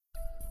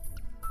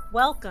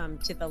Welcome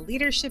to the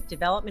Leadership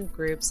Development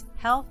Group's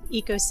Health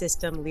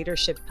Ecosystem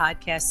Leadership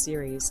Podcast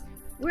Series.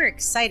 We're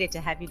excited to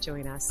have you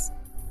join us.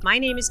 My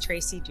name is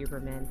Tracy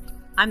Duberman.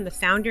 I'm the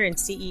founder and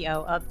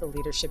CEO of the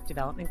Leadership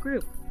Development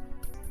Group.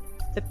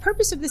 The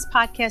purpose of this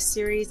podcast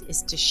series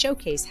is to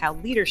showcase how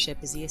leadership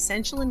is the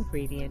essential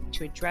ingredient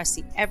to address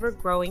the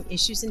ever-growing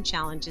issues and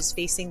challenges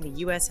facing the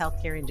U.S.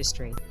 healthcare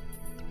industry.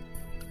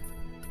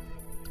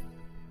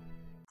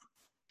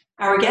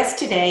 Our guest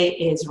today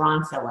is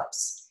Ron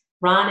Phillips.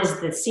 Ron is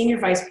the Senior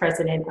Vice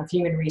President of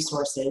Human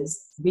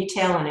Resources,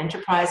 Retail and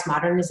Enterprise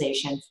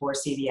Modernization for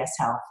CVS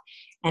Health,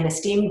 and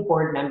esteemed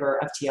board member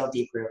of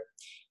TLD Group.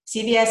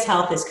 CVS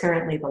Health is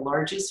currently the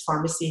largest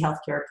pharmacy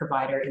healthcare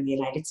provider in the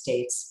United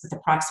States, with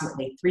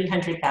approximately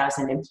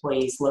 300,000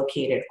 employees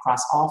located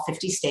across all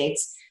 50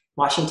 states,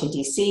 Washington,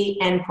 D.C.,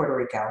 and Puerto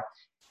Rico.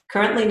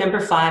 Currently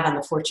number 5 on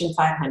the Fortune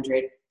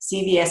 500,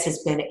 CVS has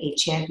been a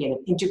champion of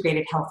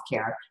integrated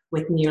healthcare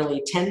with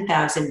nearly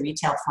 10,000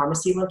 retail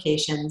pharmacy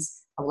locations,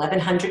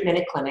 1,100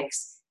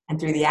 clinics, and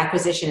through the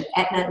acquisition of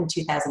Aetna in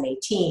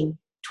 2018,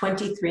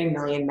 23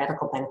 million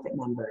medical benefit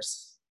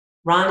members.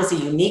 Ron is a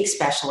unique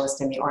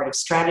specialist in the art of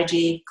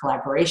strategy,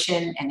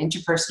 collaboration, and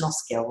interpersonal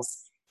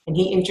skills, and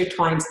he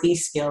intertwines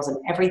these skills in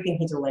everything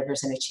he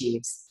delivers and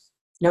achieves.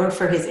 Known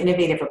for his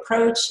innovative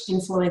approach,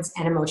 influence,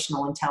 and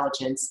emotional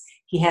intelligence,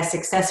 he has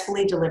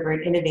successfully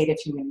delivered innovative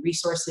human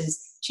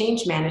resources,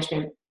 change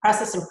management,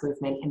 process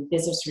improvement, and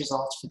business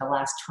results for the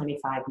last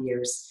 25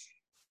 years.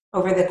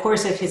 Over the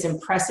course of his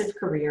impressive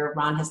career,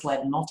 Ron has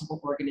led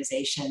multiple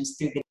organizations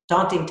through the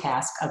daunting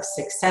task of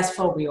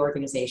successful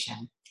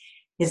reorganization.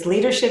 His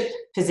leadership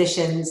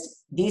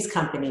positions these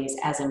companies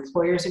as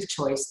employers of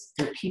choice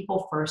through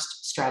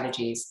people-first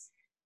strategies.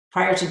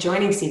 Prior to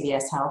joining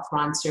CVS Health,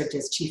 Ron served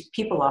as Chief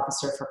People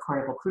Officer for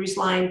Carnival Cruise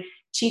Line,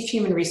 Chief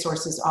Human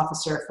Resources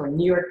Officer for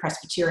New York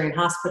Presbyterian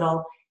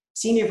Hospital,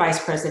 Senior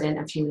Vice President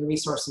of Human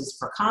Resources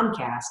for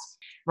Comcast.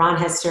 Ron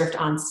has served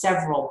on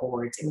several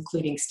boards,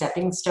 including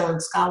Stepping Stone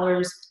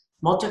Scholars,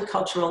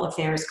 Multicultural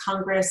Affairs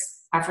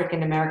Congress,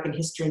 African American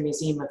History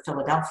Museum of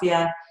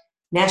Philadelphia,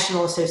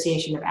 National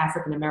Association of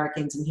African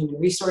Americans in Human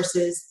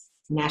Resources,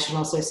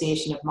 National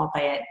Association of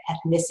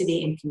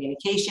Multi-Ethnicity in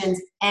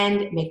Communications,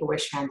 and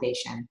Make-A-Wish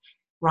Foundation.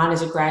 Ron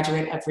is a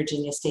graduate of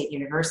Virginia State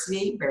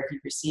University, where he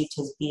received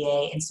his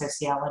BA in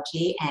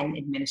Sociology and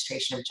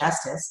Administration of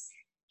Justice.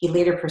 He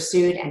later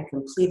pursued and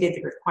completed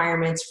the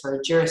requirements for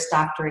a Juris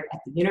Doctorate at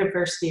the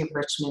University of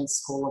Richmond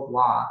School of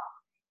Law.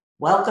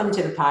 Welcome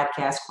to the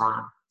podcast,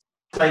 Ron.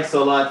 Thanks a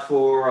lot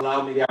for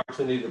allowing me the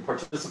opportunity to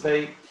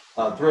participate.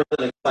 Thrilled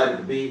and excited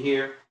to be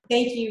here.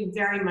 Thank you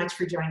very much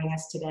for joining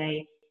us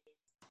today.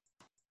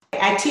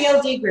 At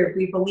TLD Group,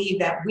 we believe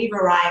that we've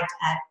arrived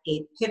at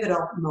a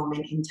pivotal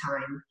moment in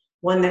time,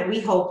 one that we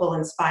hope will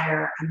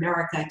inspire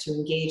America to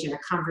engage in a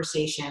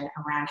conversation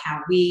around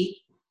how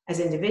we, as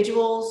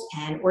individuals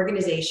and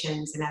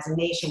organizations and as a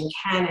nation,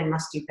 can and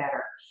must do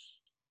better.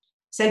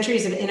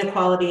 Centuries of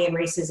inequality and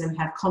racism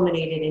have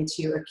culminated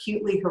into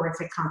acutely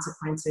horrific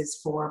consequences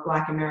for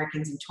Black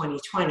Americans in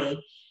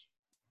 2020.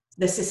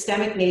 The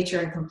systemic nature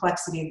and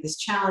complexity of this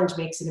challenge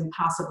makes it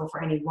impossible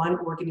for any one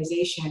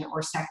organization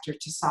or sector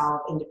to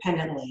solve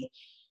independently.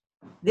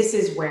 This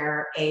is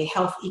where a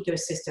health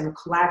ecosystem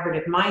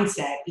collaborative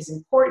mindset is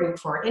important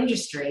for our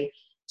industry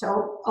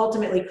to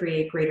ultimately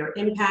create greater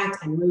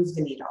impact and move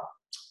the needle.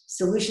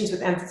 Solutions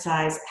would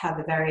emphasize how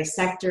the various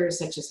sectors,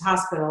 such as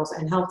hospitals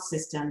and health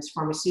systems,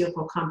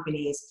 pharmaceutical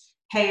companies,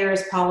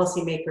 payers,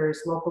 policymakers,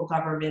 local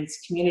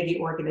governments, community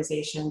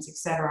organizations,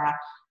 etc.,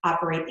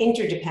 operate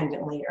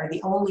interdependently, are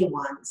the only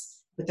ones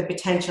with the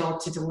potential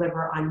to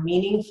deliver on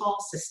meaningful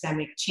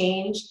systemic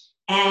change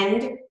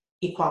and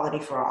equality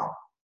for all.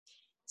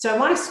 So I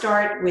want to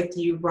start with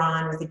you,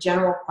 Ron, with a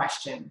general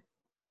question.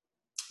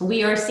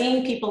 We are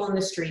seeing people in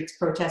the streets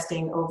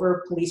protesting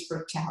over police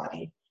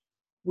brutality.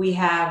 We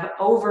have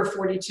over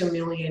 42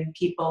 million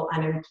people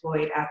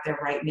unemployed out there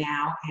right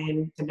now,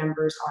 and the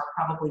numbers are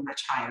probably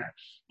much higher.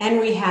 And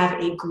we have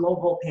a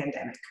global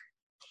pandemic.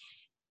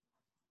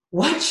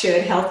 What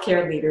should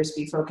healthcare leaders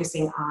be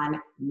focusing on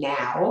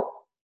now,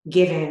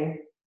 given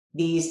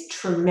these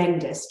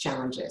tremendous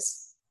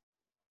challenges?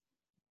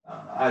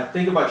 I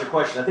think about your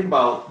question. I think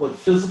about what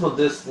physical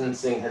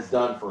distancing has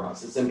done for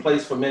us. It's in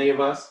place for many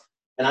of us,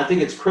 and I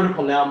think it's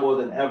critical now more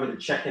than ever to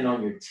check in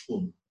on your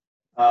team.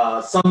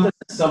 Something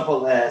as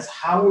simple as,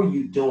 how are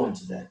you doing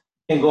today,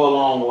 can go a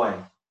long way.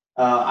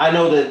 I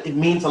know that it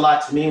means a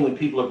lot to me when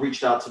people have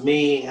reached out to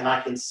me, and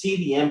I can see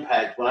the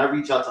impact when I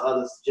reach out to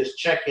others to just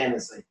check in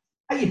and say,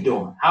 how you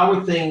doing? How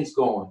are things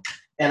going?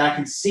 And I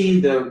can see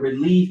the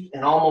relief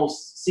and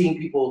almost seeing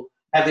people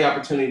have the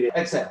opportunity to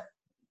exhale.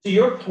 To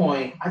your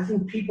point, I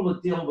think people are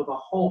dealing with a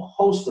whole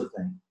host of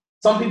things.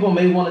 Some people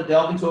may want to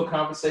delve into a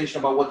conversation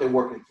about what they're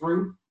working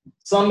through.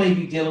 Some may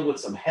be dealing with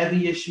some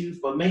heavy issues,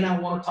 but may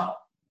not want to talk.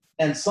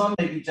 And some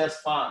may be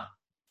just fine.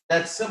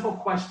 That simple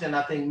question,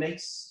 I think,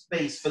 makes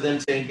space for them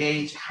to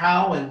engage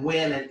how and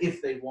when and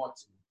if they want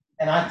to.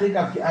 And I think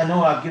I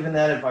know I've given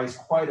that advice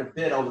quite a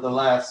bit over the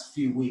last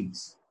few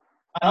weeks.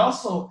 I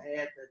also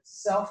add that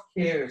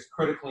self-care is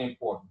critically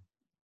important.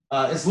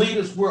 As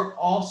leaders, we're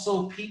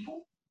also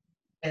people,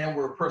 and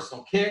we're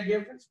personal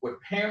caregivers, we're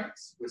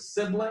parents, we're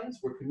siblings,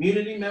 we're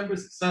community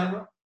members,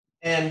 etc.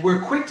 And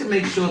we're quick to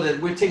make sure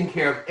that we're taking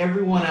care of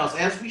everyone else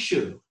as we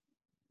should.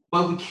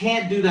 But we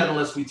can't do that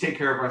unless we take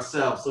care of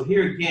ourselves. So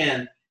here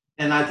again,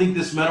 and I think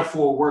this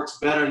metaphor works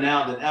better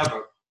now than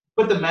ever,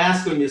 put the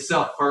mask on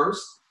yourself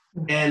first,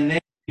 and then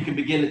you can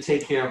begin to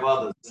take care of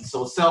others. And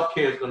so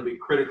self-care is going to be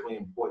critically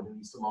important in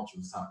these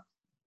tumultuous times.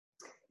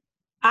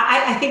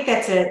 I think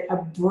that's a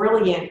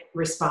brilliant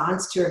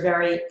response to a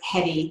very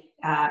heady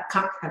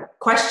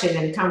question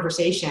and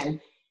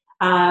conversation.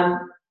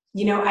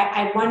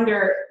 I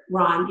wonder,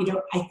 Ron,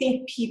 I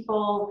think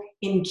people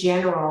in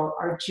general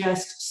are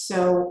just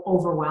so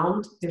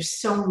overwhelmed. There's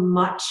so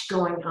much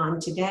going on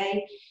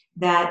today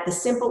that the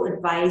simple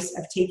advice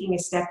of taking a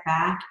step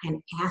back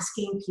and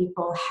asking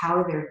people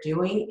how they're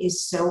doing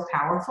is so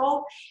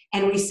powerful.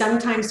 And we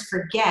sometimes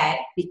forget,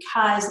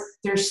 because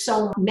there's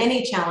so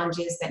many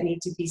challenges that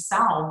need to be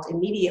solved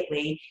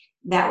immediately,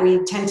 that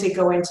we tend to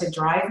go into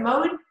drive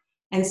mode.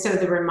 And so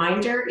the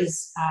reminder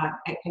is,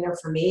 I know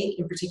for me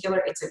in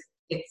particular,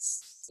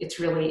 it's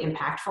really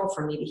impactful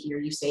for me to hear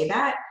you say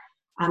that.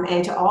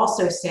 And to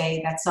also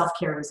say that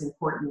self-care is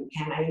important.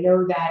 And I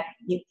know that,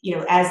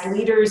 as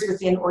leaders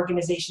within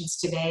organizations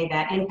today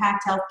that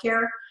impact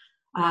healthcare,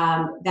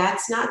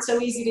 that's not so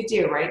easy to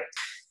do, right?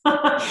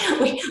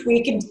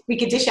 we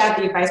could dish out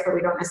the advice, but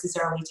we don't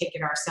necessarily take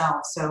it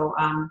ourselves. So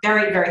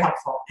very, very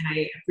helpful. And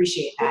I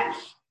appreciate that.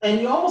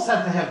 And you almost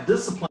have to have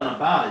discipline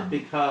about it,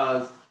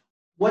 because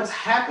what's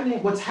happened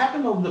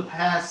over the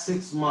past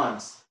 6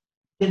 months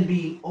can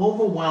be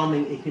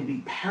overwhelming. It can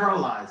be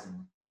paralyzing.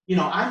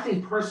 I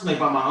think personally,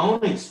 by my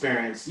own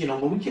experience,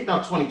 when we kicked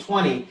out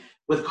 2020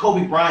 with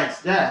Kobe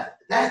Bryant's death,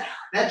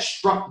 that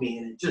struck me,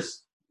 and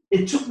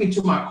it took me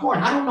to my core.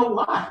 And I don't know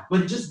why,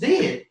 but it just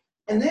did.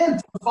 And then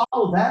to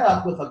follow that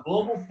up with a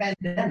global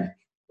pandemic,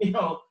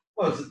 what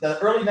was it, the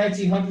early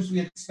 1900s, we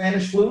had the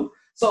Spanish flu.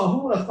 So who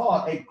would have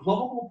thought a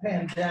global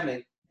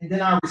pandemic, and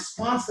then our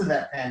response to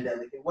that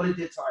pandemic and what it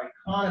did to our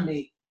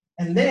economy.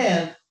 And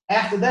then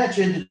after that,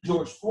 you had the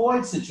George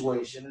Floyd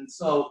situation. And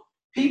so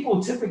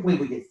people typically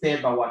would get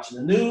fed by watching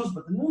the news,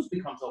 but the news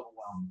becomes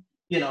overwhelming.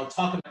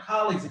 Talking to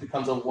colleagues, it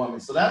becomes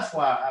overwhelming. So that's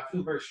why I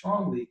feel very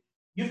strongly,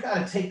 you've got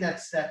to take that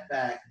step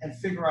back and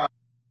figure out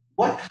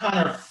what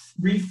kind of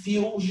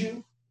refuels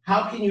you.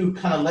 How can you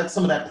kind of let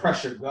some of that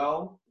pressure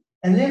go?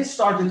 And then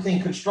start to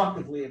think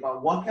constructively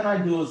about, what can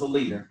I do as a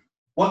leader?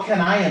 What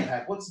can I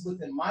impact? What's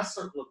within my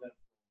circle of influence?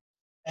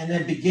 And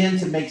then begin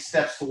to make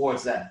steps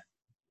towards that.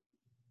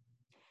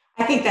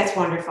 I think that's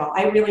wonderful.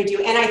 I really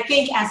do. And I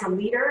think as a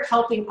leader,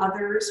 helping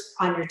others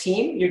on your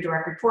team, your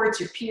direct reports,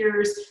 your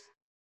peers,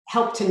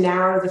 help to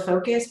narrow the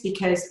focus,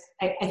 because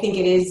I think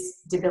it is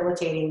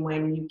debilitating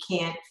when you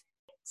can't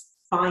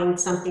find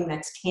something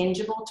that's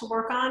tangible to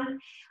work on.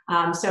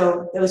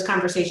 So those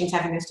conversations,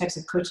 having those types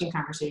of coaching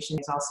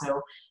conversations, is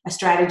also a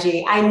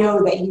strategy. I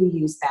know that you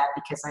use that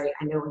because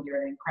I know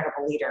you're an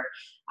incredible leader.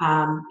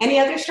 Any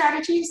other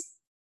strategies?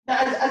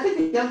 I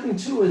think the other thing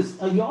too is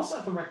you also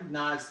have to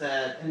recognize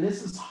that, and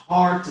this is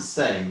hard to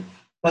say,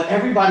 but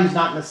everybody's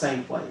not in the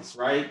same place,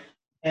 right?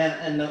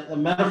 And the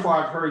metaphor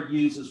I've heard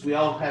used is we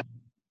all have,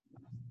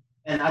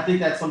 and I think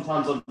that's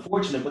sometimes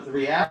unfortunate, but the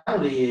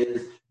reality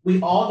is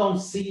we all don't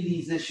see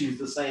these issues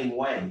the same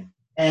way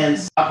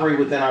and operate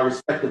within our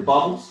respective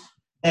bubbles.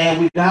 And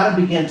we've got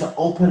to begin to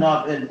open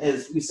up, and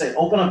as we say,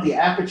 open up the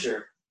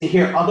aperture to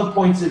hear other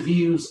points of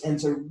views and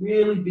to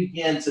really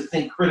begin to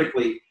think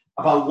critically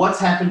about what's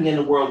happening in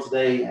the world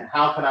today and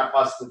how can I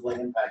positively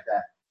impact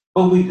that.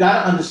 But we've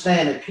got to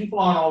understand that people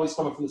aren't always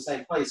coming from the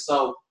same place.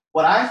 So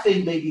what I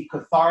think may be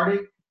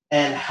cathartic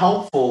and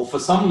helpful for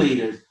some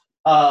leaders,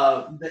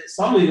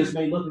 some leaders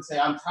may look and say,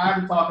 I'm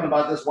tired of talking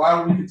about this. Why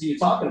don't we continue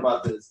talking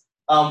about this?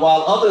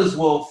 While others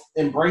will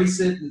embrace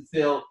it and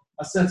feel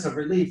a sense of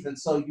relief. And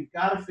so you've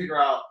got to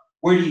figure out,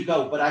 where do you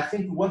go? But I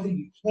think the one thing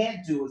you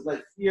can't do is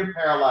let fear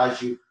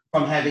paralyze you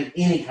from having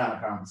any kind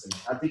of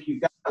conversation. I think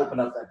you've got to open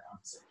up that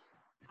conversation.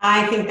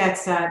 I think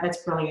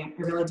that's brilliant.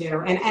 I really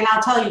do. And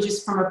I'll tell you,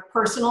 just from a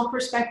personal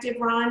perspective,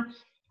 Ron,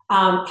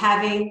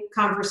 having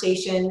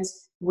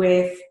conversations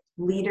with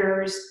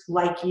leaders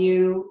like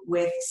you,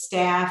 with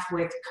staff,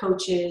 with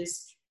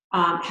coaches,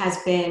 has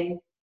been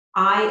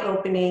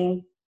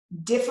eye-opening,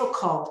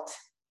 difficult,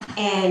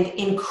 and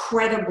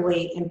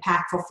incredibly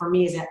impactful for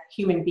me as a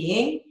human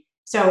being.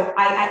 So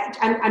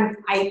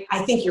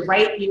I think you're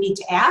right. You need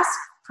to ask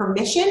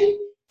permission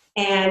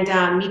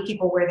and meet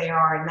people where they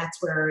are, and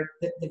that's where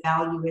the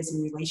value is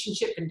in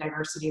relationship and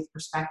diversity of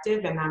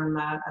perspective. And I'm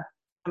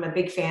a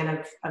big fan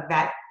of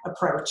that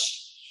approach.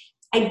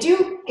 I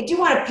do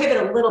want to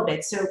pivot a little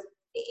bit. So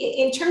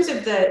in terms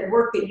of the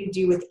work that you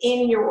do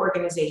within your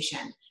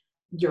organization,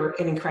 you're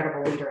an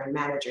incredible leader and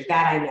manager.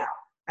 That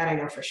I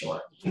know for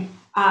sure.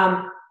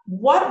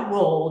 What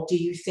role do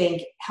you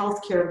think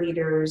healthcare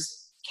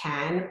leaders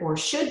can or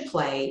should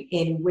play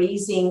in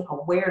raising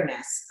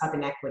awareness of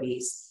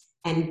inequities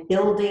and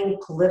building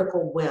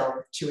political will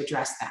to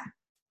address them?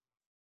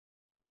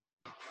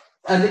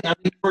 I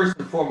think first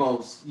and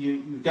foremost,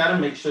 you've got to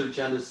make sure that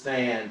you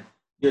understand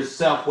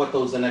yourself what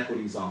those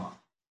inequities are,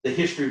 the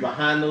history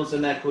behind those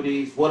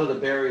inequities, what are the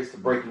barriers to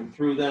breaking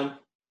through them.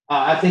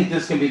 I think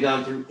this can be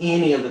done through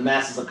any of the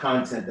masses of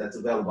content that's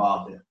available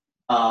out there.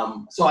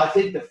 So I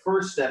think the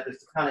first step is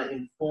to kind of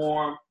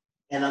inform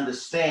and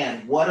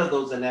understand what are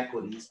those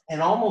inequities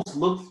and almost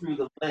look through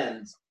the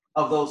lens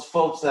of those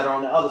folks that are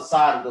on the other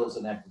side of those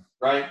inequities,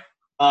 right?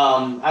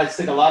 I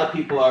think a lot of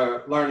people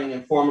are learning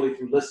informally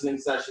through listening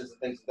sessions and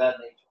things of that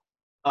nature.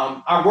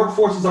 Our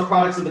workforces are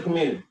products of the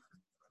community.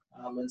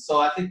 And so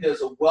I think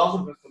there's a wealth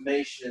of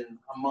information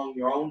among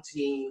your own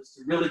teams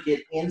to really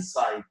get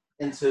insight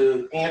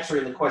into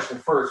answering the question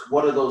first,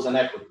 what are those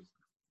inequities?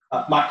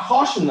 My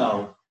caution,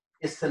 though,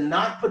 is to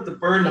not put the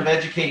burden of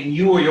educating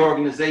you or your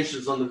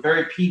organizations on the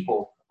very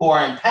people who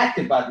are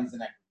impacted by these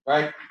inequities,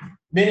 right?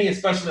 Many,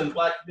 especially in the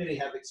Black community,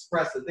 have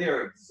expressed that they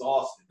are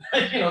exhausted.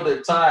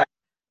 They're tired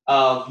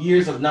of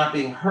years of not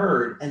being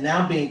heard and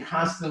now being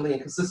constantly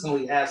and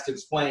consistently asked to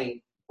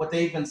explain what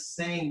they've been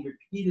saying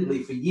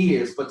repeatedly for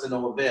years, but to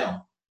no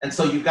avail. And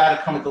so you've got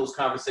to come at those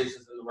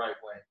conversations in the right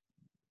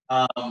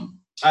way.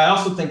 I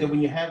also think that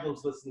when you have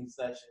those listening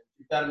sessions,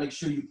 you've got to make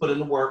sure you put in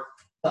the work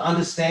to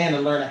understand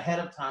and learn ahead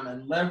of time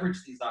and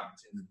leverage these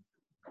opportunities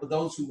for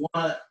those who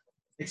want to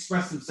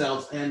express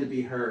themselves and to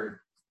be heard.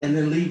 And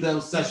then leave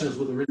those sessions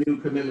with a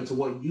renewed commitment to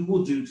what you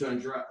will do to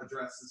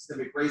address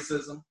systemic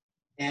racism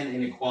and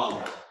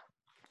inequality.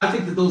 I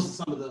think that those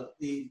are some of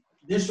the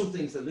initial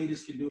things that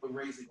leaders can do in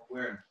raising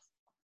awareness.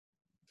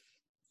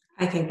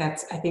 I think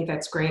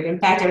that's great. In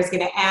fact, I was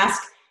going to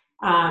ask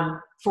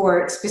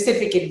for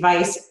specific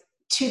advice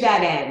to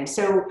that end.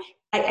 So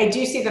I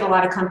do see that a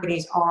lot of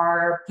companies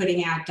are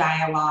putting out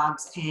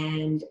dialogues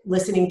and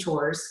listening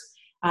tours,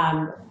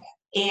 and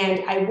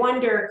I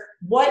wonder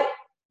what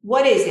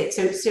is it.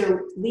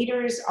 So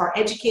leaders are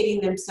educating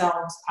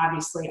themselves,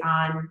 obviously,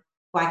 on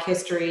Black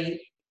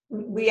history.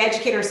 We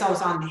educate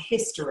ourselves on the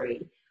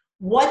history.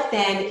 What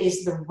then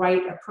is the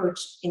right approach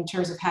in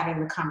terms of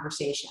having the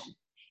conversation?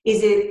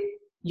 Is it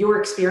your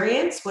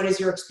experience? What is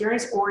your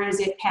experience? Or is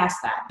it past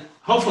that?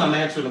 Hopefully I'm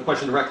answering the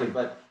question directly,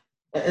 but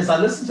as I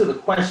listen to the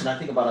question, I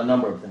think about a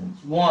number of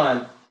things.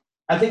 One,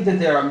 I think that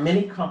there are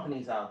many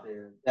companies out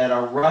there that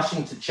are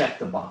rushing to check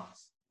the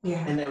box.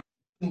 Yeah. And they're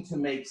rushing to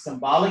make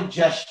symbolic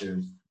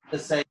gestures to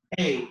say,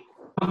 hey,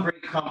 I'm a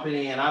great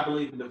company and I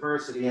believe in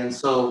diversity. And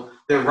so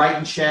they're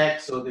writing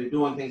checks or they're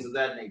doing things of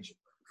that nature.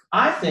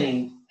 I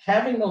think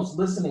having those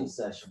listening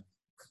sessions,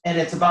 and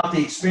it's about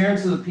the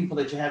experience of the people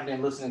that you're having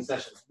in listening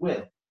sessions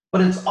with,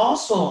 but it's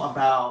also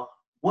about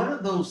what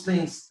are those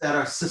things that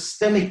are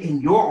systemic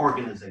in your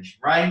organization,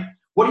 right?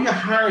 What are your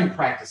hiring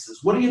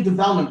practices? What are your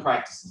development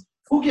practices?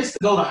 Who gets to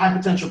go to high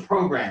potential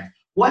programs?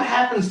 What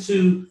happens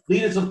to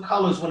leaders of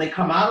colors when they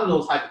come out of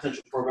those high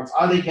potential programs?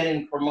 Are they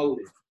getting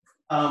promoted?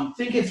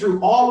 Thinking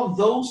through all of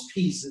those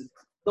pieces,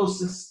 those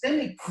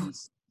systemic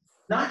pieces,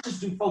 not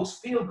just do folks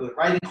feel good,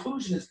 right?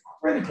 Inclusion is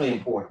critically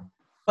important,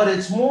 but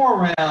it's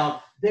more around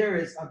there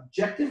is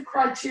objective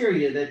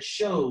criteria that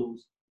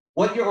shows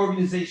what your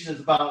organization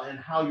is about and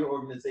how your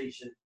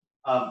organization,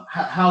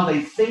 how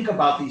they think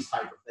about these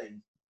type of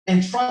things.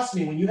 And trust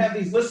me, when you have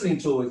these listening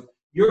tours,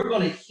 you're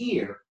going to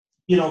hear,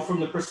 from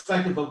the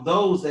perspective of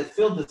those that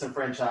feel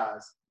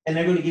disenfranchised, and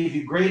they're going to give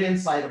you great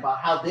insight about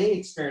how they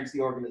experience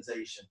the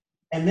organization.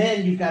 And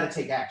then you've got to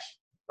take action,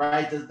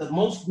 right? The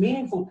most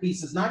meaningful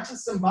piece is not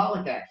just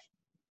symbolic action.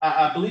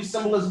 I believe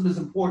symbolism is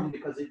important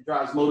because it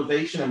drives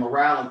motivation and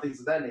morale and things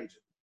of that nature.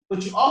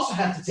 But you also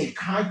have to take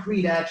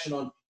concrete action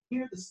on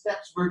here are the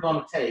steps we're going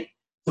to take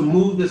to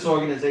move this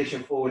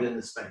organization forward in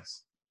this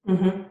space.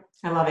 Mm-hmm.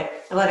 I love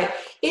it.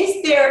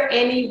 Is there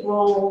any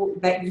role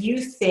that you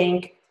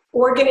think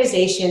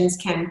organizations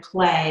can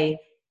play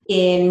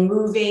in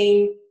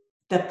moving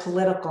the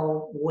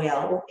political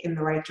will in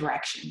the right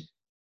direction?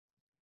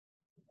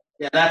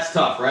 Yeah, that's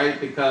tough, right?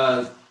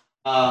 Because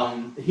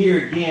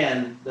here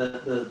again,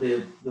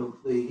 the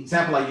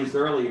example I used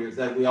earlier is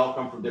that we all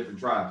come from different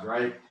tribes,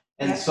 right?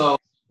 And so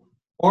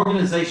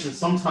organizations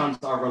sometimes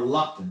are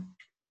reluctant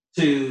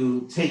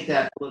to take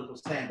that political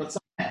stand, but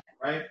some have,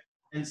 right?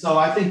 And so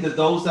I think that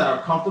those that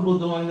are comfortable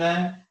doing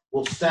that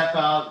will step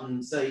out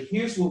and say,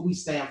 here's what we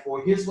stand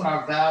for, here's what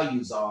our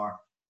values are,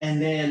 and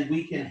then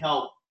we can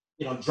help,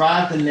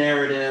 drive the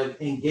narrative,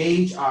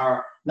 engage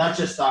not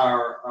just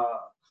our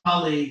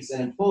colleagues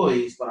and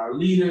employees, but our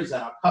leaders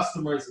and our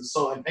customers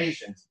and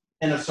patients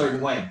in a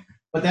certain way.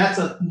 But that's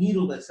a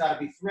needle that's got to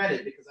be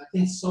threaded because I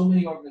think so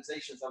many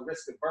organizations are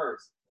risk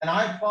averse. And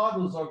I applaud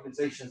those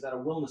organizations that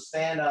are willing to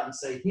stand up and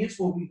say, here's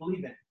what we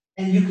believe in.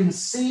 And you can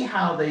see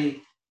how they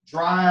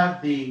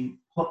drive the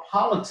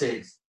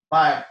politics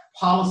by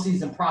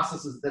policies and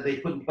processes that they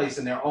put in place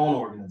in their own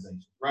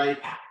organization, right?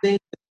 Things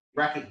that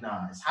they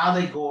recognize, how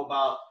they go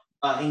about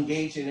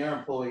engaging their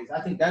employees.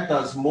 I think that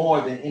does more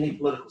than any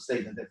political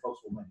statement that folks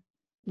will make.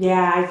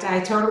 Yeah, I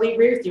totally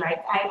agree with you.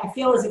 I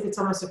feel as if it's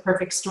almost a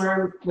perfect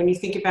storm when you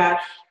think about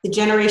the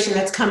generation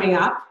that's coming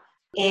up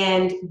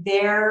and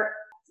their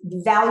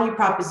value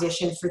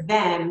proposition for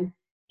them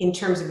in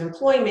terms of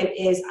employment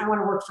is I want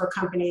to work for a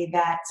company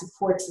that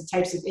supports the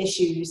types of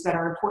issues that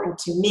are important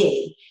to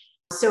me.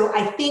 So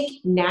I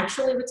think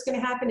naturally what's going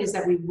to happen is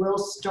that we will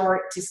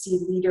start to see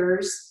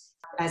leaders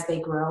as they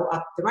grow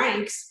up the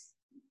ranks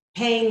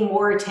paying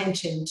more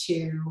attention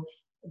to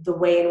the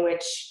way in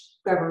which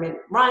government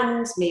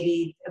runs,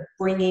 maybe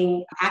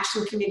bringing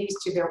action committees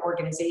to their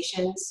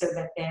organizations so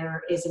that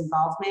there is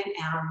involvement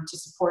to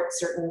support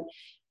certain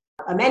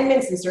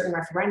amendments and certain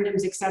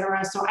referendums, et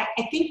cetera. So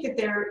I think that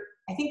there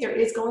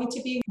is going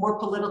to be more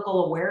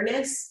political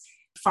awareness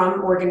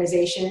from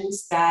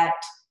organizations that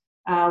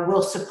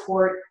will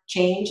support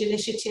change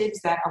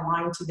initiatives that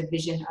align to the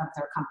vision of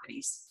their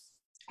companies.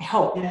 I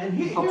hope. Yeah, and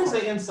here's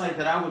the insight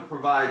that I would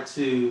provide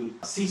to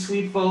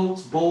C-suite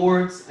folks,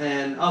 boards,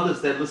 and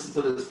others that listen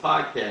to this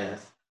podcast.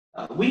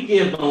 We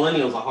give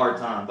millennials a hard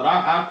time, but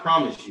I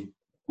promise you,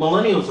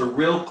 millennials are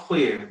real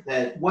clear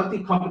that what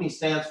the company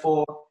stands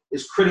for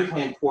is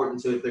critically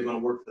important to if they're going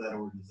to work for that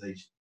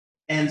organization.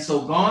 And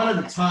so gone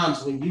are the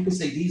times when you can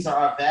say these are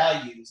our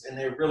values and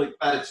they're really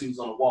platitudes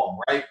on the wall,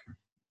 right?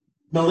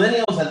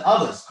 Millennials and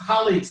others,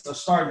 colleagues are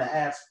starting to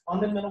ask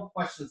fundamental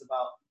questions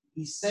about,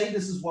 we say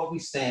this is what we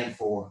stand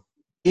for.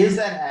 Is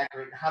that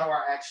accurate? How do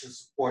our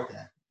actions support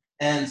that?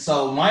 And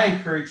so my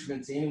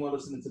encouragement to anyone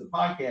listening to the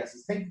podcast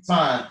is take the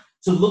time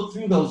to look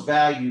through those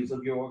values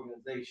of your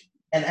organization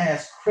and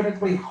ask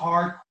critically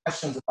hard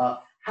questions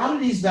about how do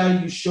these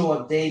values show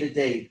up day to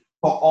day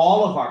for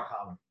all of our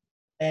colleagues?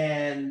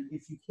 And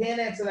if you can't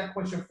answer that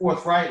question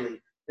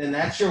forthrightly, then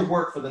that's your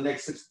work for the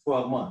next 6 to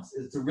 12 months,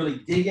 is to really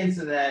dig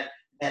into that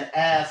and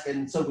ask.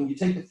 And so when you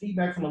take the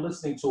feedback from the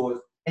listening tours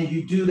and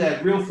you do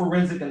that real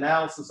forensic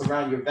analysis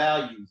around your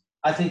values,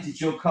 I think that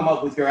you'll come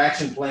up with your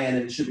action plan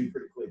and it should be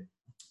pretty clear.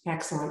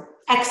 Excellent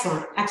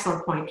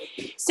point.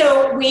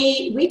 So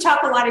we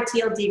talk a lot at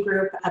TLD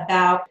Group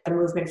about the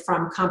movement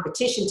from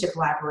competition to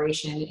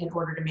collaboration in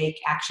order to make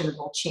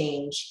actionable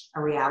change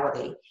a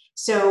reality.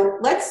 So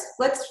let's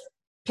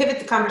pivot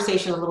the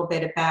conversation a little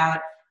bit about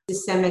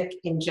systemic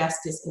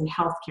injustice in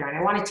healthcare. And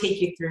I want to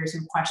take you through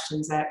some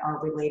questions that are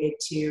related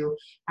to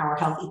our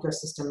health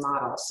ecosystem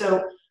model.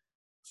 So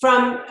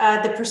from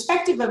the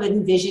perspective of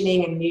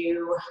envisioning a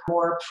new,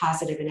 more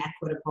positive and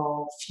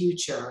equitable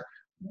future,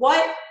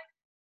 what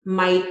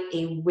might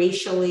a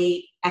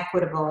racially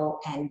equitable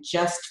and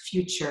just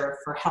future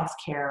for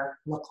healthcare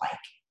look like?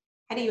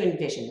 How do you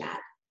envision that?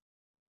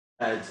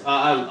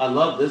 I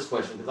love this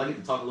question because I get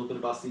to talk a little bit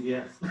about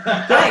CVS.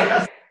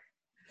 Right.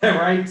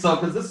 Right? So,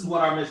 because this is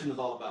what our mission is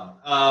all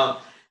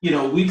about.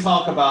 We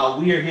talk about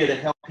we are here to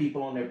help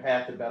people on their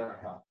path to better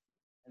health.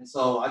 And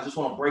so I just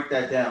want to break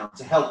that down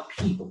to help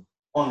people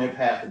on their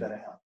path to better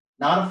health.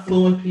 Not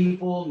affluent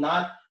people,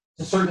 not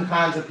to certain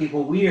kinds of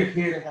people. We are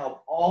here to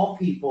help all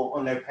people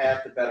on their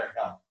path to better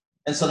health.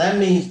 And so that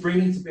means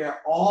bringing to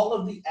bear all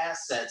of the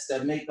assets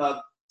that make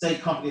up, say,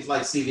 companies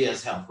like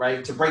CVS Health,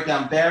 right? To break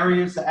down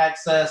barriers to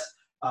access,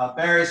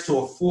 barriers to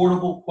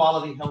affordable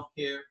quality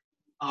healthcare,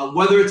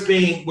 whether it's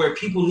being where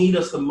people need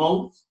us the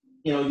most.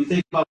 You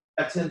think about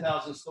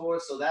 10,000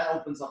 stores, so that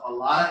opens up a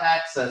lot of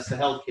access to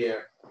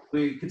healthcare.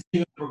 We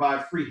continue to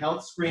provide free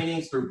health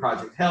screenings through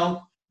Project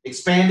Health,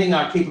 expanding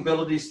our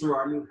capabilities through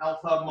our new Health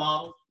Hub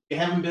model. If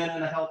you haven't been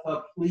in a Health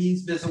Hub,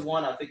 please visit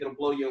one. I think it'll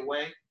blow you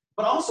away.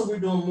 But also we're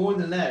doing more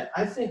than that.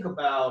 I think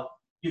about,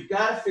 you've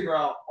got to figure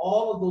out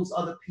all of those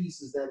other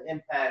pieces that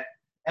impact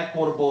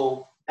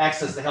equitable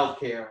access to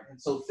healthcare.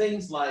 And so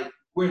things like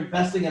we're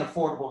investing in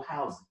affordable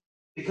housing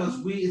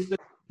because it's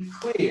been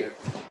clear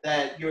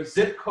that your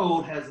zip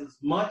code has as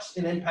much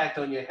an impact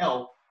on your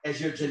health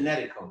as your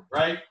genetic code,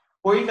 right?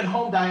 Or even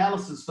home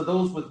dialysis for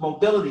those with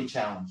mobility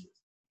challenges.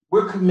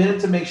 We're committed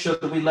to make sure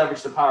that we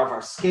leverage the power of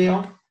our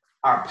scale,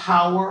 our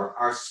power,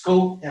 our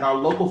scope, and our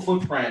local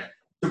footprint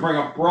to bring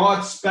a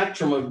broad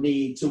spectrum of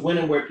need to when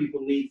and where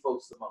people need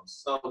folks the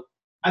most. So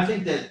I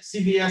think that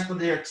CVS, but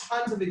there are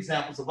tons of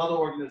examples of other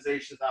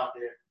organizations out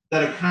there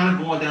that are kind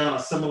of going down a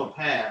similar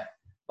path.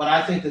 But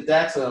I think that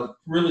that's a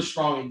really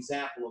strong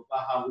example of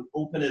how we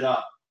open it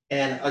up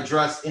and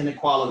address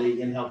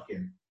inequality in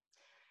healthcare.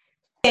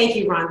 Thank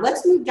you, Ron.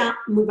 Let's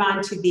move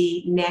on to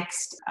the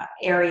next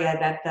area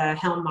that the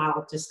Helm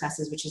model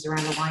discusses, which is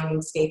around aligning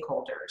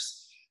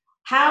stakeholders.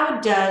 How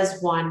does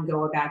one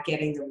go about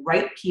getting the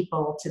right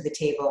people to the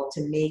table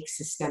to make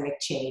systemic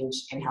change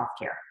in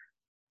healthcare?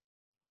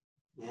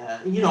 Yeah,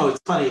 it's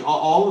funny.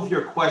 All of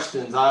your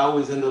questions, I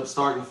always end up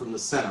starting from the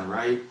center,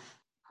 right?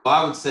 So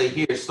I would say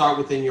here, start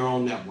within your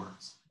own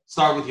networks.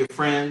 Start with your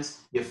friends,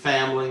 your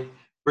family.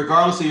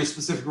 Regardless of your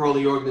specific role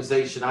in the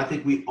organization, I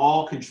think we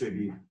all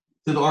contribute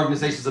to the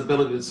organization's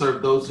ability to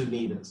serve those who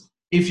need us.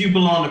 If you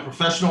belong to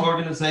professional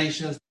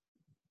organizations,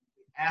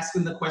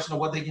 asking the question of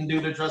what they can do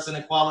to address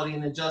inequality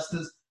and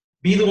injustice,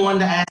 be the one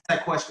to ask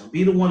that question.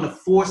 Be the one to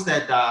force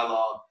that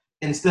dialogue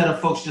instead of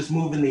folks just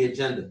moving the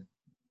agenda.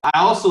 I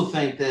also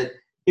think that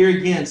here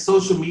again,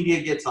 social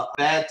media gets a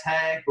bad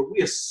tag, but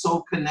we are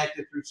so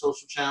connected through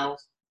social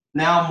channels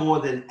now more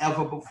than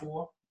ever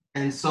before.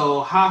 And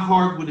so how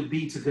hard would it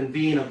be to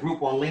convene a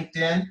group on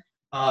LinkedIn,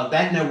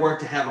 that network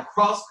to have a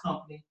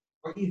cross-company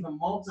or even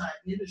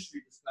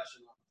multi-industry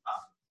discussion on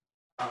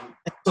the topic.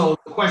 And so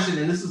the question,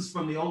 and this is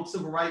from the old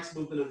civil rights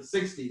movement of the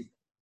 60s,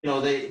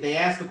 they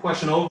ask the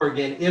question over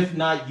again, if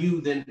not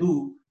you, then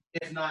who?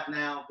 If not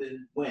now,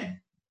 then when?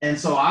 And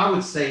so I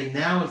would say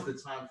now is the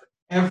time for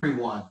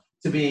everyone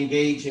to be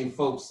engaging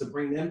folks, to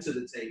bring them to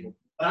the table.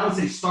 But I would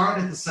say start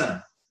at the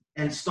center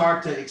and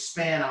start to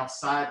expand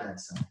outside that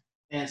center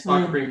and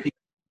start to bring people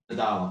to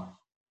the dialogue.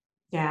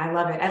 Yeah, I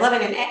love it. I love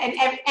it.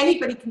 And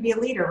anybody can be a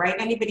leader, right?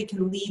 Anybody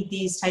can lead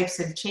these types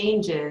of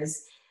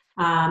changes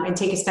and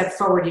take a step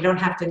forward. You don't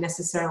have to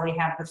necessarily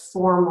have the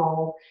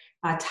formal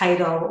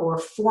title or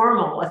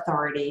formal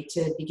authority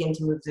to begin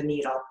to move the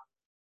needle.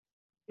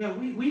 Yeah,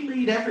 we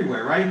lead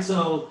everywhere, right?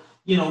 So,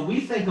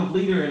 we think of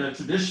leader in a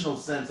traditional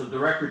sense of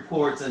direct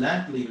reports and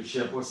that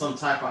leadership or some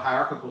type of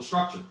hierarchical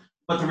structure.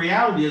 But the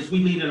reality is we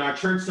lead in our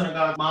church,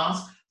 synagogue,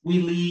 mosque. We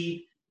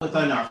lead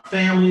within our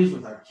families,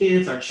 with our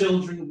kids, our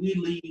children. We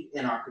lead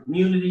in our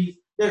communities.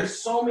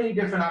 There's so many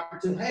different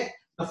opportunities. Hey,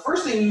 the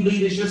first thing you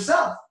lead is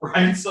yourself,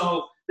 right?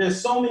 So there's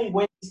so many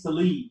ways to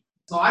lead.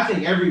 So I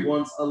think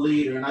everyone's a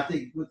leader. And I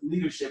think with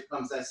leadership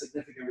comes that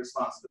significant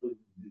responsibility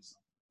to do so.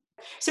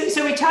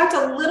 So we talked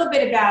a little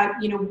bit about,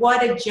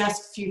 what a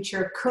just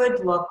future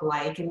could look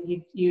like, and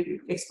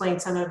you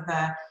explained some of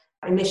the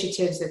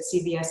initiatives that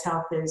CVS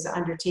Health is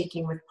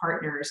undertaking with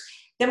partners.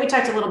 Then we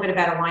talked a little bit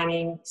about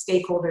aligning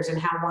stakeholders and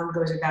how one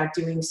goes about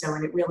doing so,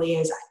 and it really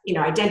is,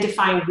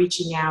 identifying,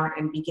 reaching out,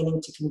 and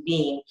beginning to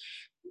convene.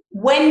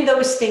 When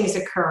those things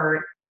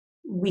occur,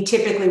 we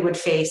typically would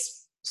face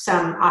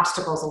some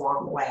obstacles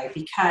along the way,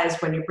 because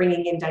when you're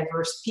bringing in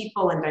diverse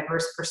people and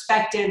diverse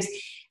perspectives,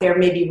 there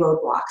may be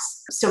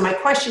roadblocks. So my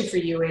question for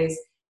you is,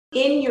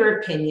 in your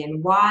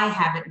opinion, why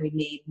haven't we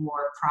made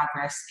more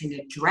progress in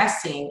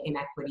addressing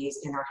inequities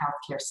in our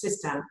healthcare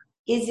system?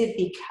 Is it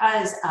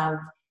because of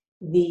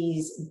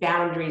these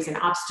boundaries and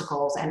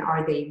obstacles, and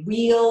are they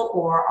real,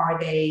 or are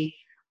they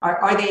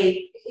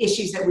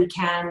issues that we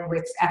can,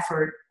 with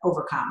effort,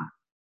 overcome?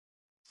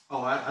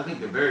 Oh, I think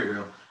they're very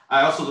real.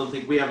 I also don't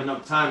think we have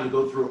enough time to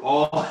go through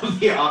all of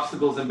the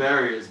obstacles and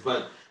barriers,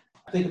 but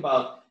I think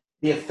about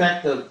the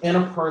effect of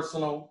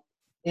interpersonal,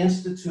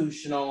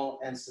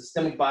 institutional, and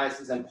systemic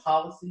biases in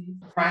policies,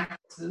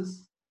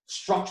 practices,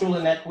 structural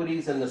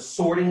inequities, and the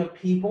sorting of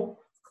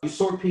people. You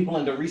sort people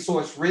into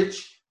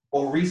resource-rich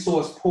or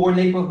resource-poor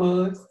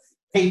neighborhoods,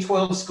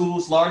 K-12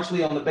 schools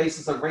largely on the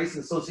basis of race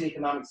and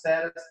socioeconomic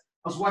status.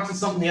 I was watching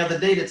something the other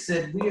day that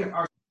said we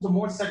are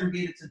more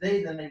segregated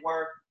today than they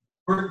were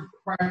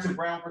prior to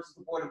Brown versus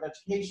the Board of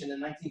Education in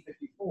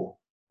 1954.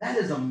 That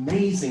is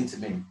amazing to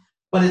me.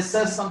 But it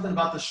says something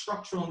about the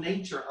structural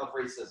nature of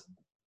racism.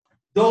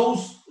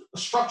 Those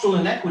structural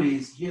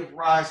inequities give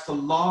rise to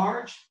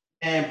large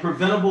and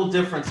preventable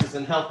differences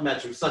in health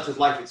metrics, such as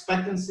life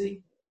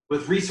expectancy,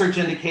 with research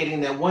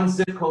indicating that one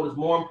zip code is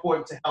more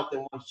important to health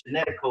than one's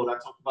genetic code. I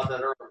talked about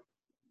that earlier.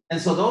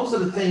 And so those are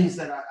the things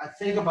that I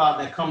think about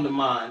that come to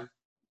mind.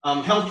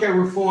 Healthcare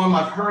reform,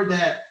 I've heard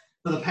that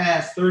for the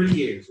past 30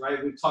 years,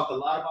 right? We've talked a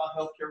lot about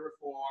healthcare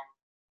reform,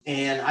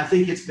 and I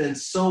think it's been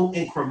so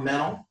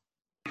incremental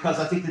because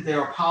I think that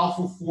there are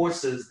powerful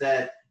forces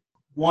that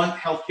want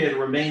healthcare to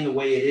remain the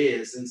way it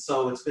is. And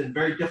so it's been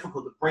very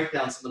difficult to break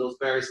down some of those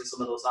barriers and some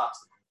of those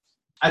obstacles.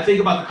 I think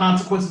about the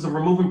consequences of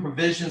removing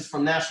provisions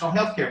from national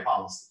healthcare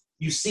policy.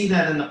 You see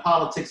that in the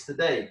politics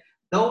today.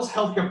 Those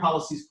healthcare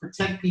policies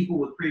protect people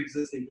with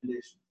pre-existing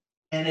conditions.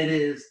 And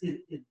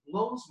it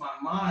blows my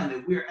mind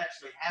that we're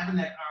actually having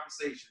that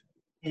conversation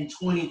in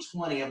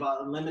 2020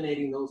 about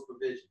eliminating those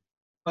provisions.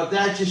 But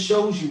that just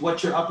shows you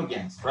what you're up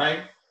against,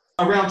 right?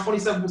 Around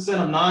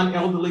 27% of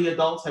non-elderly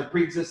adults have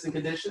pre-existing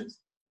conditions.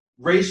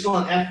 Racial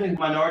and ethnic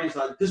minorities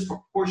are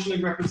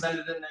disproportionately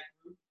represented in that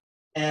group.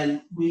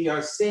 And we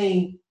are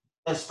seeing,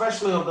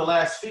 especially over the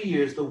last few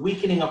years, the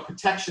weakening of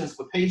protections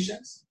for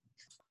patients.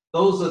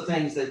 Those are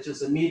things that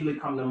just immediately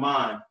come to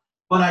mind.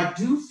 But I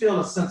do feel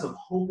a sense of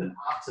hope and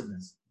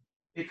optimism,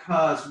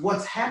 because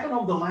what's happened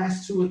over the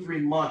last 2 or 3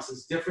 months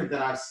is different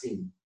than I've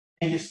seen.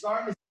 And you're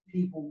starting to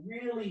see people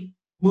really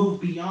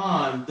move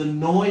beyond the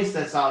noise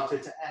that's out there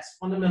to ask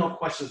fundamental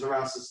questions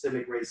around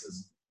systemic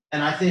racism.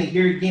 And I think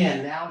here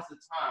again, now is the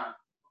time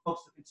for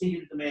folks to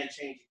continue to demand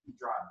change and keep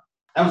driving.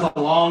 That was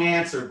a long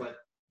answer, but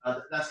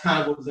that's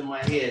kind of what was in my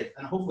head.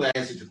 And hopefully I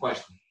answered your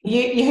question.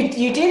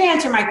 You did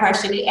answer my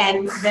question,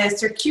 and the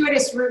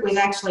circuitous route was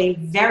actually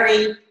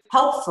very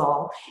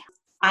helpful.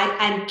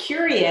 I'm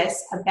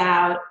curious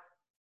about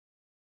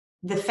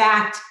the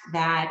fact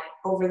that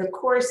over the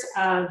course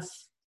of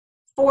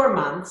 4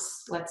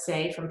 months, let's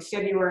say from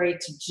February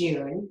to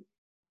June,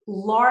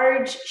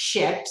 large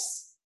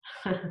ships,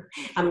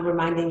 I'm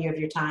reminding you of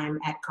your time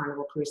at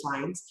Carnival Cruise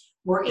Lines,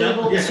 were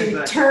able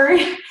to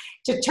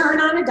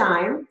turn on a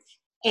dime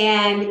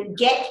and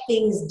get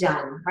things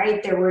done,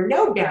 right? There were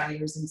no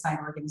barriers inside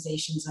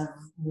organizations of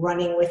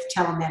running with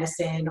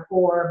telemedicine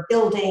or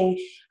building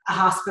a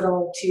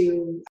hospital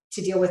to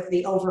deal with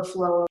the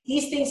overflow.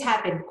 These things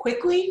happened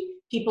quickly.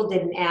 People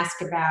didn't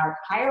ask about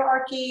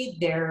hierarchy.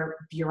 Their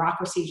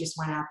bureaucracy just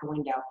went out the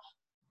window.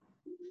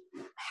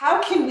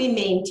 How can we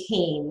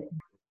maintain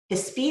the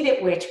speed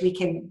at which we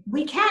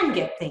can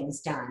get things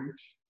done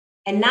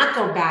and not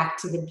go back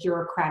to the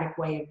bureaucratic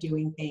way of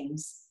doing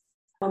things.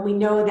 When we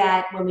know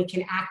that when we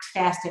can act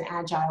fast and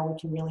agile, we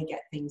can really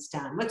get things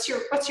done. What's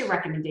your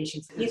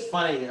recommendation? It's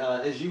funny,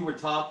 as you were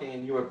talking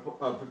and you were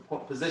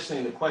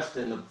positioning the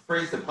question, the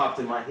phrase that popped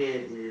in my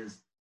head is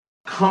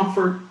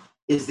comfort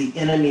is the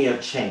enemy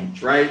of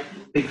change, right?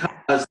 Because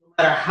no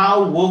matter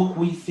how woke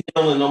we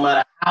feel and no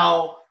matter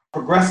how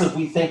progressive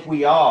we think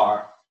we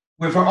are,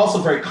 we're also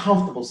very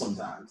comfortable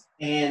sometimes.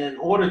 And in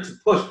order to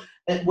push,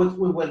 and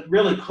what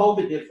really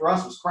COVID did for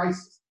us was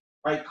crisis,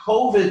 right?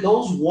 COVID,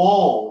 those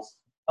walls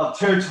of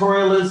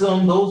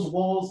territorialism, those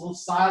walls,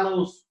 those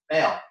silos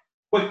fell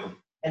quickly.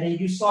 And then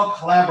you saw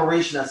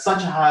collaboration at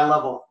such a high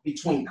level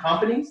between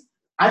companies.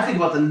 I think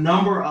about the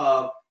number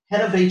of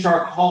head of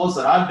HR calls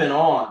that I've been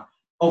on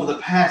over the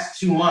past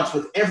 2 months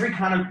with every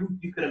kind of group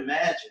you could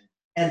imagine,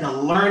 and the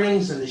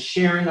learnings and the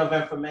sharing of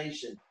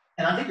information.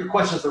 And I think your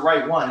question is the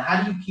right one.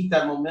 How do you keep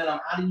that momentum?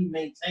 How do you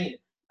maintain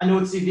it? I know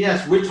at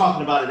CVS, we're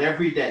talking about it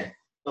every day.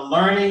 The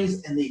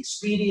learnings and the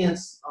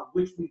expedience of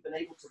which we've been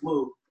able to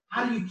move.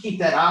 How do you keep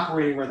that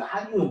operating rhythm?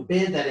 How do you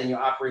embed that in your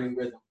operating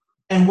rhythm?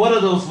 And what are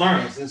those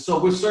learnings? And so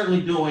we're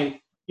certainly doing,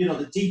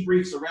 the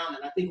debriefs around it.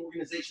 I think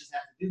organizations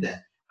have to do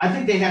that. I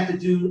think they have to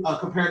do a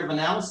comparative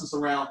analysis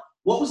around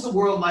what was the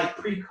world like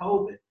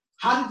pre-COVID?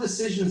 How did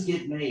decisions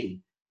get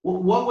made?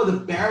 What were the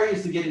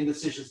barriers to getting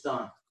decisions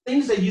done?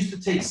 Things that used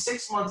to take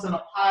 6 months in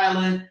a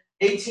pilot,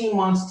 18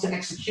 months to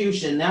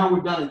execution, now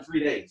we're done in 3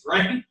 days,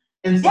 right?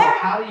 And so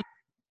how do you do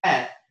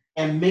that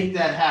and make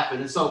that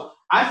happen? And so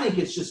I think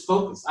it's just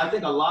focus. I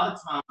think a lot of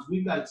times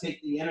we've got to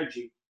take the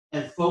energy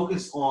and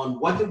focus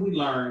on what did we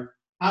learn?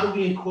 How do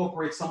we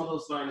incorporate some of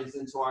those learnings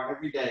into our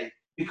everyday?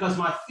 Because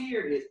my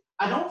fear is,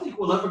 I don't think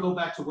we'll ever go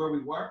back to where we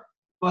were,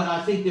 but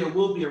I think there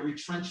will be a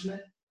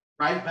retrenchment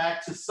right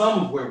back to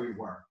some of where we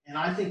were. And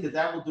I think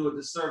that will do a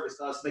disservice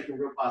to us making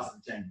real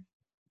positive change.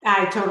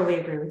 I totally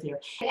agree with you.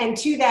 And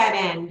to that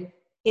end,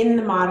 in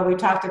the model, we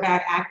talked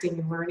about acting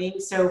and learning.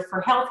 So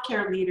for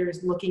healthcare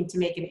leaders looking to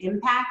make an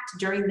impact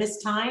during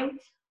this time,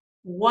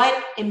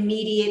 what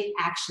immediate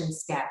action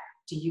step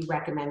do you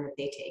recommend that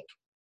they take?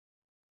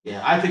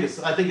 Yeah, I think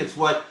it's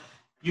what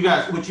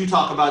you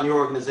talk about in your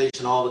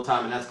organization all the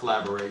time, and that's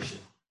collaboration.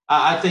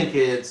 I think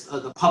it's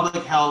the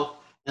public health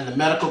and the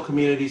medical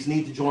communities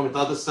need to join with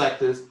other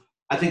sectors.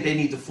 I think they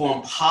need to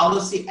form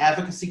policy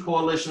advocacy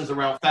coalitions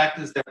around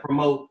factors that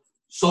promote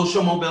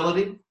social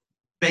mobility,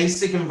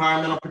 basic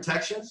environmental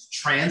protections,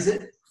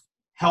 transit,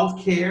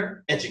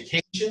 healthcare,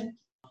 education.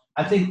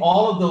 I think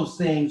all of those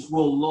things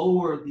will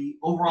lower the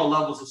overall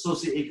levels of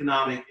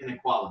socioeconomic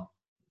inequality.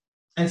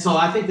 And so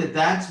I think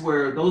that's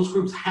where those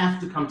groups have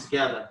to come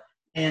together.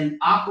 And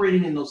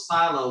operating in those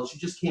silos, you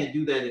just can't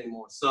do that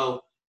anymore.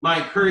 So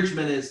my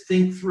encouragement is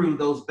think through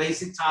those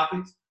basic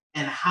topics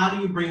and how do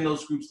you bring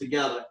those groups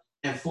together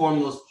and form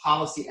those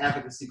policy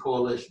advocacy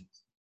coalitions.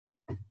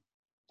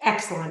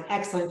 Excellent,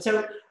 excellent.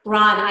 So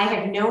Ron, I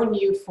have known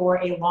you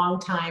for a long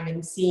time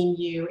and seen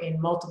you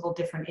in multiple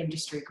different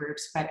industry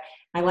groups, but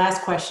my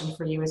last question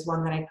for you is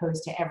one that I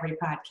pose to every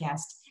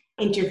podcast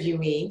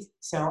interviewee.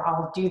 So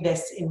I'll do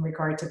this in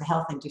regard to the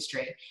health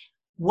industry.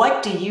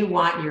 What do you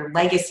want your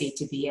legacy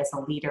to be as a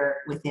leader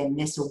within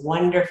this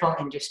wonderful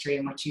industry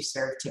in which you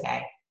serve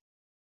today?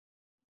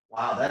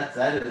 Wow,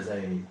 that is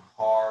a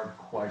hard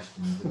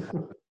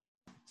question.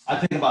 I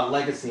think about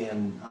legacy,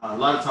 and a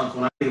lot of times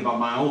when I think about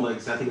my own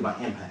legacy, I think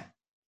about impact.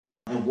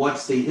 And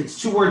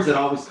it's two words that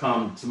always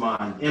come to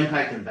mind,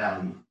 impact and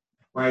value,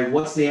 right?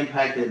 What's the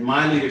impact that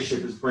my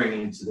leadership is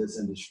bringing to this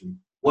industry?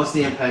 What's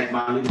the impact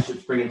my leadership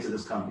is bringing to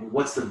this company?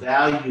 What's the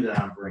value that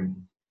I'm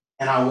bringing?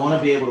 And I want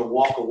to be able to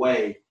walk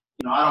away.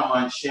 I don't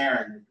mind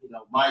sharing.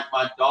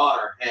 My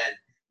daughter had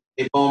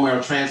a bone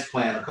marrow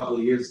transplant a couple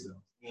of years ago.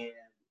 And,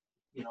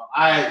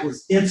 I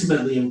was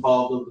intimately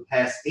involved over the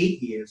past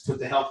 8 years with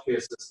the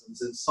healthcare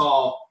systems and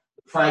saw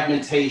the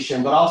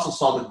fragmentation, but also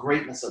saw the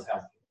greatness of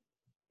healthcare.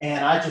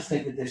 And I just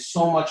think that there's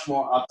so much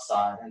more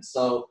upside. And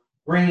so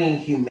bringing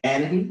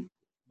humanity,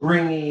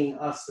 bringing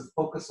us to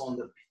focus on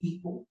the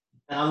people.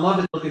 And I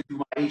love it looking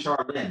through my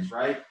HR lens,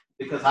 right?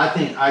 Because I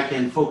think I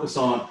can focus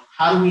on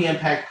how do we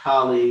impact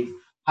colleagues,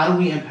 how do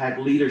we impact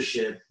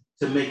leadership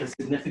to make a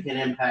significant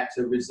impact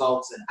to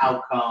results and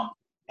outcome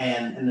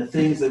and the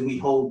things that we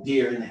hold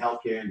dear in the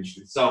healthcare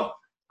industry. So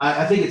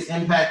I think it's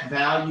impact,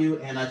 value,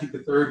 and I think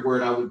the third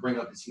word I would bring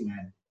up is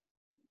humanity.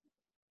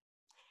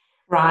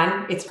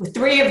 Ron, it's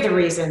three of the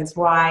reasons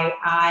why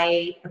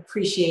I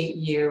appreciate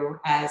you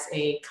as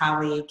a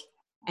colleague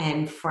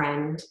and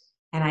friend,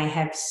 and I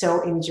have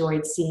so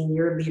enjoyed seeing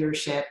your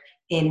leadership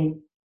in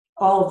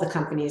all of the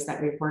companies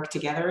that we've worked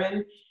together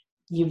in.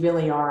 You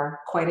really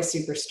are quite a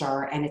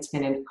superstar, and it's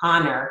been an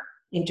honor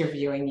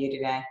interviewing you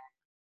today.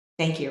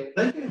 Thank you.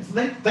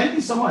 Thank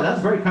you so much.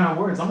 That's very kind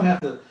words. I'm going to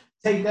have to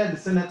take that and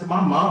send that to my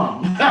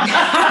mom.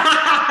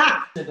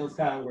 Those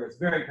kind words,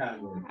 very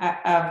kind words.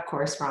 Of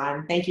course,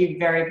 Ron. Thank you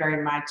very,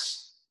 very much.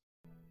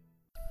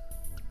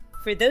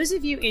 For those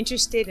of you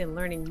interested in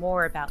learning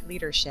more about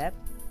leadership,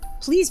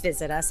 please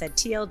visit us at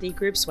TLD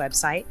Group's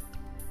website,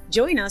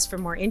 Join us for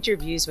more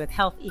interviews with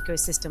health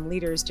ecosystem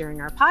leaders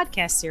during our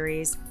podcast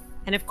series.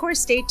 And of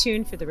course, stay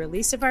tuned for the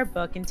release of our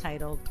book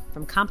entitled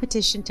From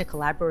Competition to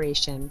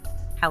Collaboration: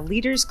 How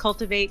Leaders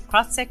Cultivate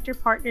Cross-Sector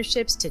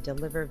Partnerships to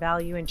Deliver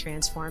Value and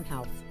Transform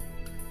Health.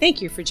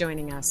 Thank you for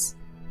joining us.